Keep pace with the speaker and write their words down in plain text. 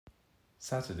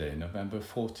Saturday, November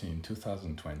 14,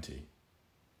 2020.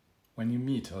 When you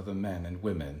meet other men and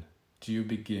women, do you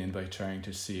begin by trying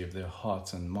to see if their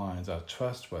hearts and minds are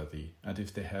trustworthy and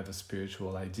if they have a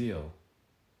spiritual ideal?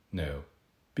 No.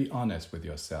 Be honest with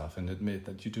yourself and admit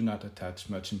that you do not attach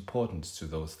much importance to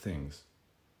those things.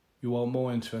 You are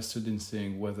more interested in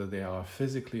seeing whether they are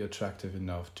physically attractive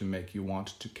enough to make you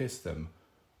want to kiss them,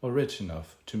 or rich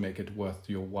enough to make it worth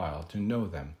your while to know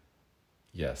them.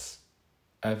 Yes,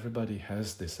 everybody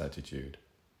has this attitude.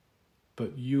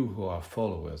 But you who are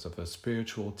followers of a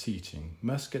spiritual teaching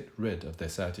must get rid of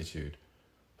this attitude,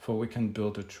 for we can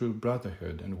build a true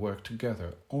brotherhood and work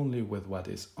together only with what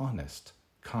is honest,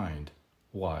 kind,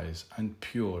 wise, and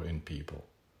pure in people.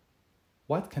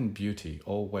 What can beauty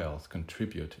or wealth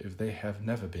contribute if they have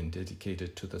never been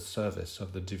dedicated to the service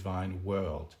of the divine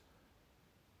world?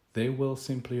 They will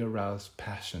simply arouse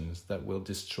passions that will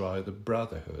destroy the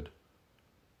brotherhood.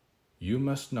 You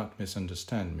must not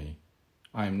misunderstand me.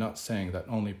 I am not saying that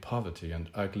only poverty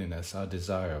and ugliness are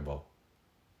desirable.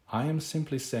 I am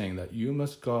simply saying that you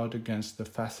must guard against the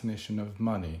fascination of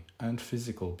money and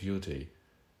physical beauty,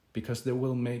 because they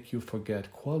will make you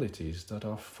forget qualities that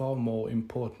are far more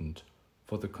important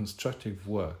for the constructive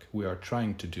work we are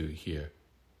trying to do here.